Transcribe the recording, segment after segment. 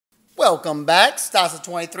Welcome back,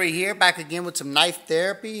 Stasa23 here, back again with some knife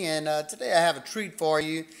therapy, and today I have a treat for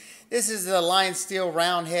you. This is a Lionsteel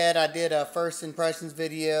Roundhead. I did a first impressions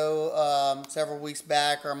video several weeks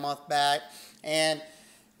back or a month back, and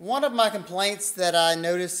one of my complaints that I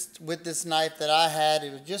noticed with this knife that I had,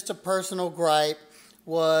 it was just a personal gripe,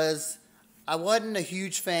 was I wasn't a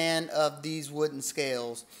huge fan of these wooden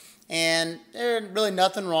scales, and there's really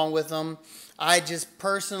nothing wrong with them. I just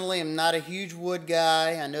personally am not a huge wood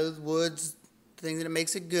guy. I know wood's the thing that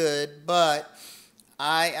makes it good, but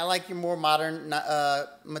I like your more modern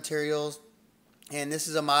materials, and this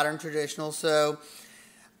is a modern traditional. So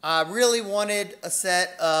I really wanted a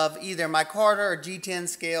set of either micarta or G10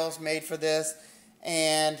 scales made for this,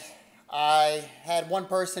 and I had one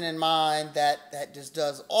person in mind that just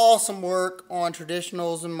does awesome work on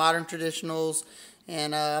traditionals and modern traditionals,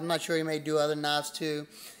 and I'm not sure he may do other knives too.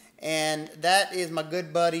 And that is my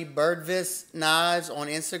good buddy Birdvis Knives on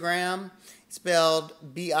Instagram, spelled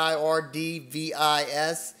Birdvis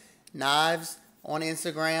Knives on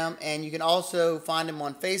Instagram, and you can also find him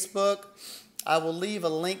on Facebook. I will leave a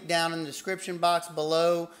link down in the description box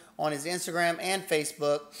below on his Instagram and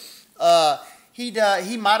Facebook. He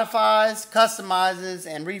modifies, customizes,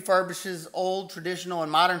 and refurbishes old traditional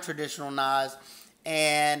and modern traditional knives.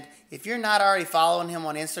 And if you're not already following him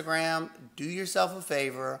on Instagram, do yourself a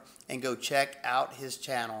favor and go check out his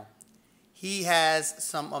channel. He has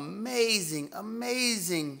some amazing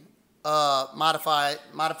modified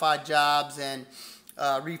jobs and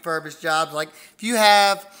refurbished jobs. Like if you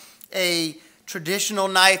have a traditional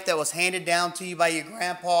knife that was handed down to you by your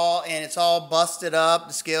grandpa and it's all busted up,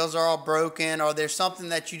 the scales are all broken, or there's something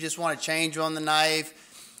that you just want to change on the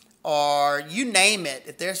knife, or you name it,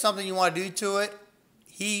 if there's something you want to do to it,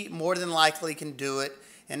 he more than likely can do it.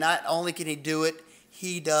 And not only can he do it,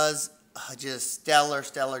 he does just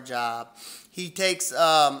stellar job. He takes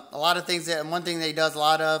a lot of things, and one thing that he does a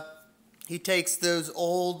lot of, he takes those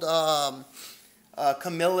old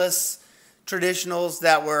Camillus traditionals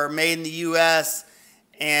that were made in the U.S.,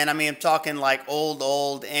 and I mean I'm talking like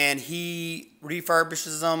old, and he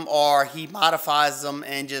refurbishes them or he modifies them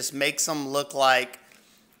and just makes them look like,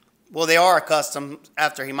 well, they are a custom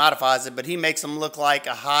after he modifies it, but he makes them look like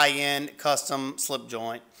a high-end custom slip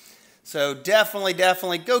joint. So definitely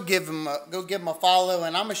go give him a follow,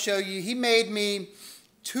 and I'm gonna show you. He made me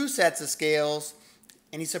 2 sets of scales,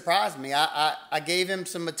 and he surprised me. I gave him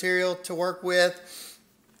some material to work with,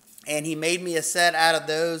 and he made me a set out of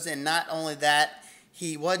those. And not only that,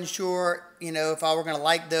 he wasn't sure, if I were gonna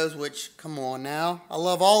like those. Which, come on now, I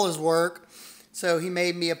love all his work. So he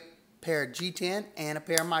made me a pair of G10 and a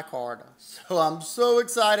pair of micarta. So I'm so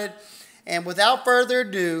excited. And without further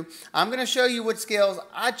ado, I'm going to show you what scales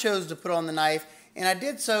I chose to put on the knife. And I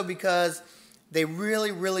did so because they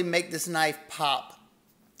really make this knife pop.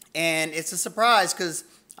 And it's a surprise because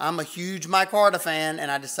I'm a huge micarta fan, and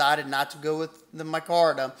I decided not to go with the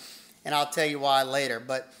micarta. And I'll tell you why later.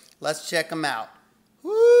 But let's check them out.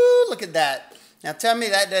 Woo, look at that. Now tell me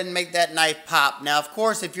that doesn't make that knife pop. Now, of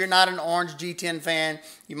course, if you're not an orange G10 fan,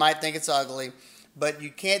 you might think it's ugly, but you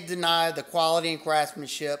can't deny the quality and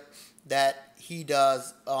craftsmanship that he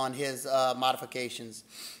does on his modifications.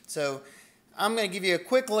 So I'm going to give you a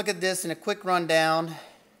quick look at this and a quick rundown.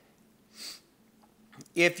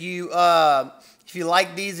 If you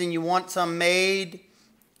like these and you want some made,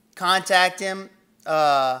 contact him.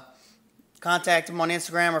 Contact him on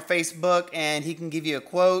Instagram or Facebook, and he can give you a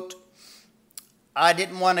quote. I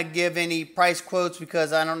didn't want to give any price quotes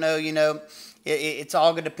because I don't know, it's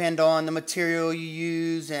all going to depend on the material you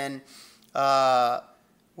use, and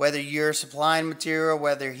whether you're supplying material,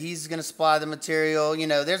 whether he's going to supply the material.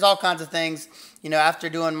 There's all kinds of things. After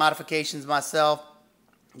doing modifications myself,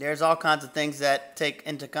 there's all kinds of things that take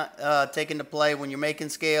into play when you're making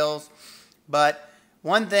scales. But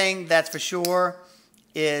one thing that's for sure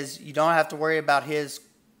is you don't have to worry about his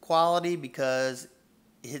quality because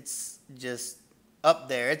it's just up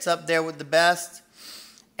there. It's up there with the best.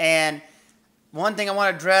 And one thing I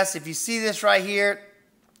want to address, if you see this right here,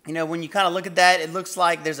 when you kind of look at that, it looks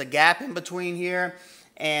like there's a gap in between here,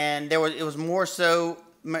 and it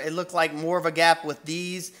looked like more of a gap with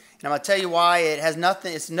these. And I'm going to tell you why. It has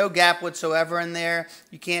nothing, it's no gap whatsoever in there.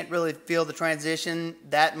 You can't really feel the transition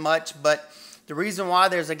that much, but the reason why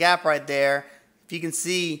there's a gap right there, if you can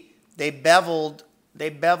see, they beveled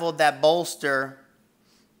that bolster.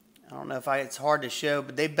 I don't know if it's hard to show,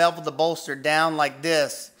 but they beveled the bolster down like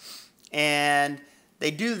this. And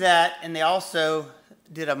they do that, and they also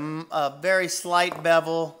did a very slight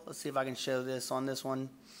bevel. Let's see if I can show this on this one.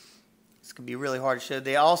 This could be really hard to show.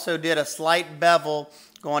 They also did a slight bevel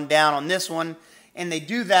going down on this one, and they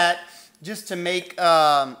do that just to make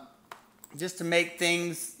just to make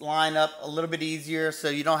things line up a little bit easier, so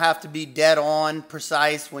you don't have to be dead on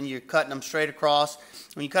precise when you're cutting them straight across.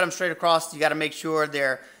 When you cut them straight across, you got to make sure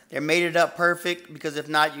they're mated up perfect, because if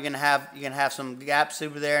not, you're gonna have some gaps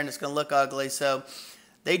over there and it's gonna look ugly. So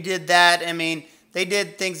they did that. I mean, they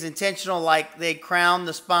did things intentional, like they crowned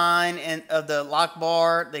the spine and of the lock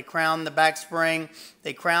bar, they crowned the back spring,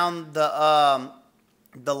 they crowned the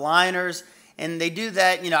liners, and they do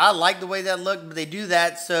that. I like the way that looked, but they do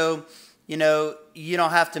that so you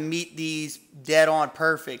don't have to meet these dead on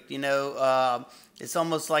perfect. It's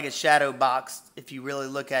almost like a shadow box if you really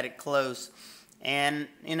look at it close. And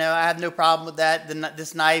I have no problem with that.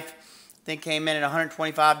 This knife, I think, came in at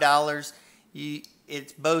 $125.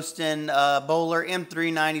 It's boasting Bowler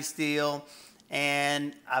M390 steel,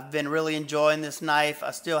 and I've been really enjoying this knife.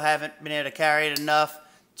 I still haven't been able to carry it enough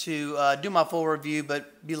to do my full review,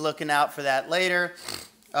 but be looking out for that later.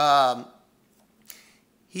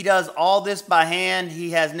 He does all this by hand.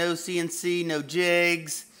 He has no CNC, no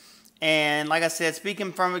jigs. And like I said,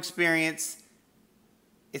 speaking from experience,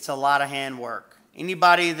 it's a lot of hand work.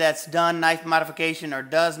 Anybody that's done knife modification or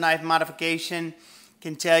does knife modification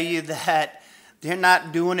can tell you that they're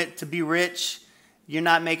not doing it to be rich. You're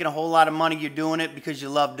not making a whole lot of money. You're doing it because you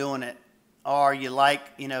love doing it, or you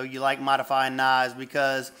like modifying knives.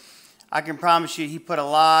 Because I can promise you, he put a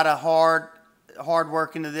lot of hard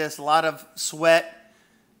work into this, a lot of sweat,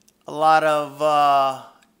 a lot of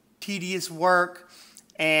tedious work,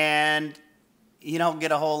 and you don't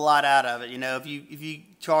get a whole lot out of it. If you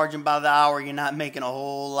charge them by the hour, you're not making a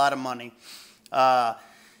whole lot of money.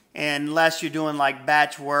 Unless you're doing like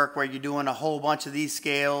batch work, where you're doing a whole bunch of these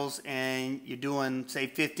scales and you're doing, say,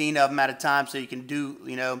 15 of them at a time, so you can do,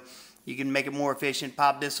 you can make it more efficient.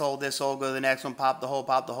 Pop this hole, go to the next one, pop the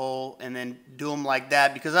hole, and then do them like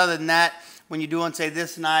that. Because other than that, when you're doing, say,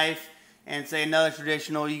 this knife and, say, another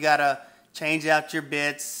traditional, you got to change out your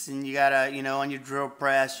bits, and you got to, on your drill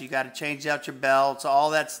press, you got to change out your belts, all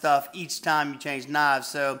that stuff each time you change knives.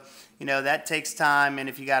 So, that takes time, and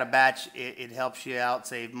if you got a batch, it helps you out,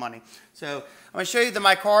 save money. So I'm going to show you the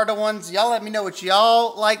micarta ones. Y'all let me know what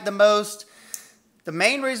y'all like the most. The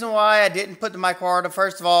main reason why I didn't put the micarta,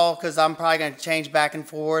 first of all, because I'm probably going to change back and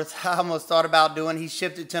forth. I almost thought about doing, he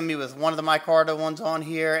shipped it to me with one of the micarta ones on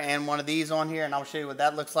here and one of these on here, and I'll show you what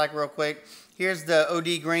that looks like real quick. Here's the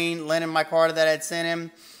OD green linen micarta that I'd sent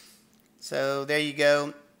him. So there you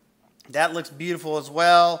go. That looks beautiful as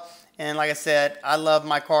well. And like I said, I love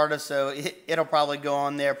micarta, so it'll probably go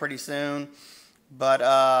on there pretty soon.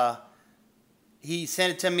 But he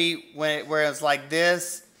sent it to me where it was like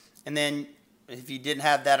this, and then if you didn't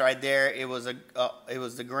have that right there, it was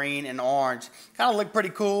the green and orange. Kind of looked pretty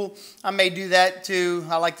cool. I may do that too.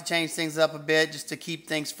 I like to change things up a bit just to keep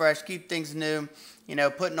things fresh, keep things new.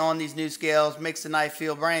 Putting on these new scales makes the knife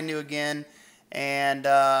feel brand new again, and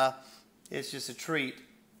it's just a treat.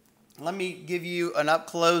 Let me give you an up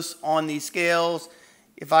close on these scales.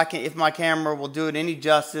 If my camera will do it any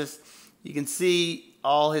justice, you can see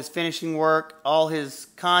all his finishing work, all his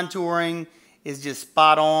contouring is just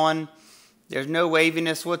spot on. There's no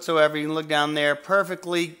waviness whatsoever. You can look down there,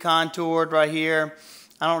 perfectly contoured right here.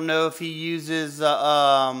 I don't know if he uses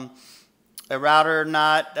a router or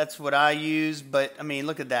not. That's what I use, but I mean,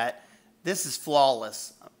 look at that. This is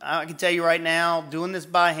flawless. I can tell you right now, doing this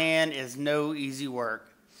by hand is no easy work.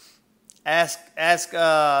 Ask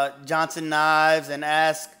Johnson Knives, and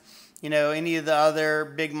ask any of the other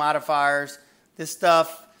big modifiers. This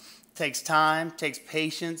stuff takes time, takes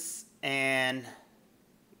patience, and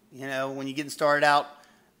when you're getting started out,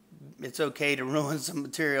 it's okay to ruin some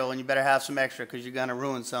material, and you better have some extra, because you're gonna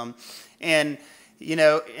ruin some. And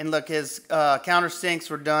and look, his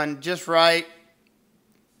countersinks were done just right.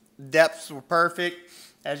 Depths were perfect,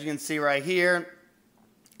 as you can see right here.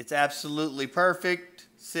 It's absolutely perfect.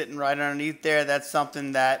 Sitting right underneath there, that's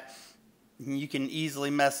something that you can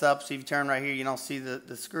easily mess up. So if you turn right here, you don't see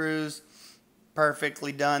the screws.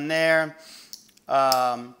 Perfectly done there.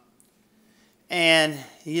 And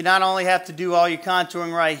you not only have to do all your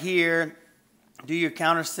contouring right here, do your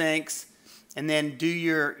countersinks, and then do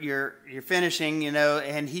your finishing,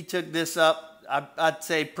 and he took this up, I'd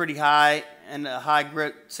say pretty high, and a high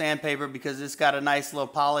grit sandpaper, because it's got a nice little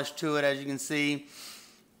polish to it, as you can see.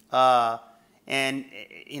 And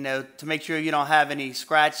to make sure you don't have any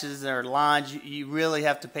scratches or lines, you really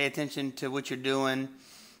have to pay attention to what you're doing,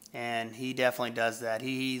 and he definitely does that.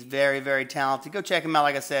 He's very, very talented. Go check him out.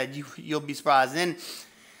 Like I said, you'll be surprised. Then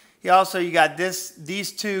you got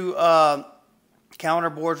these two counter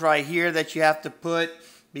boards right here that you have to put,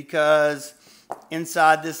 because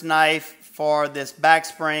inside this knife, for this back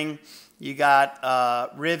spring, you got a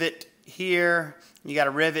rivet here, you got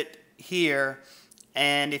a rivet here.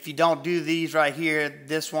 And if you don't do these right here,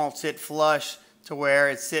 this won't sit flush to where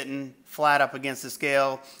it's sitting flat up against the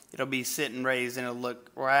scale. It'll be sitting raised and it'll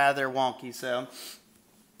look rather wonky. So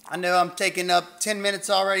I know I'm taking up 10 minutes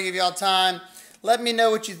already. Give y'all time. Let me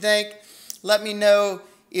know what you think. Let me know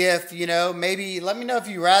if, maybe let me know if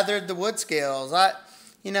you rathered the wood scales.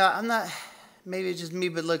 I'm not, maybe it's just me,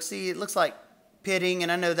 but look, see, it looks like pitting,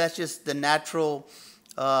 and I know that's just the natural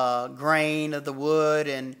grain of the wood,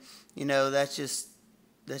 and, that's just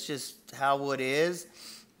how wood is.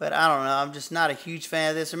 But I don't know, I'm just not a huge fan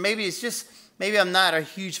of this. Or maybe it's just, maybe I'm not a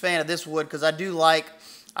huge fan of this wood, because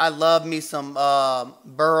I love me some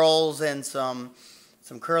burls and some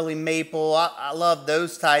curly maple. I love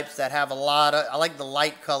those types that have a lot of, I like the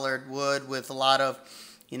light colored wood with a lot of,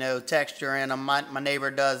 texture in them. My neighbor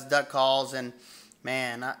does duck calls, and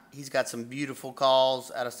man, he's got some beautiful calls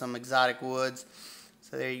out of some exotic woods.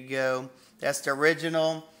 So there you go. That's the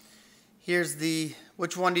original. Here's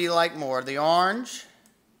which one do you like more? The orange,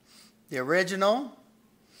 the original,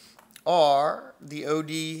 or the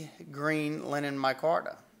OD green linen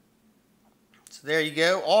micarta? So there you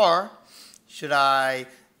go. Or should I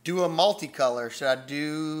do a multicolor? Should I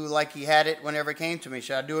do like he had it whenever it came to me?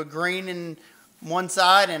 Should I do a green in one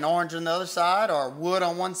side and orange on the other side, or wood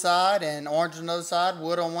on one side and orange on the other side,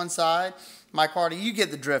 wood on one side? Micarta, you get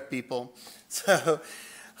the drift, people. So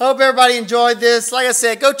hope everybody enjoyed this. Like I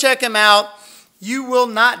said, go check him out. You will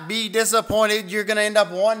not be disappointed. You're going to end up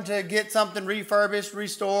wanting to get something refurbished,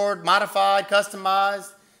 restored, modified,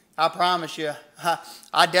 customized. I promise you.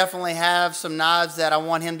 I definitely have some knives that I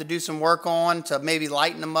want him to do some work on, to maybe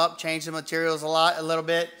lighten them up, change the materials a little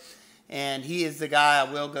bit. And he is the guy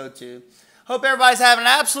I will go to. Hope everybody's having an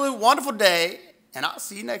absolute wonderful day, and I'll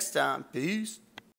see you next time. Peace.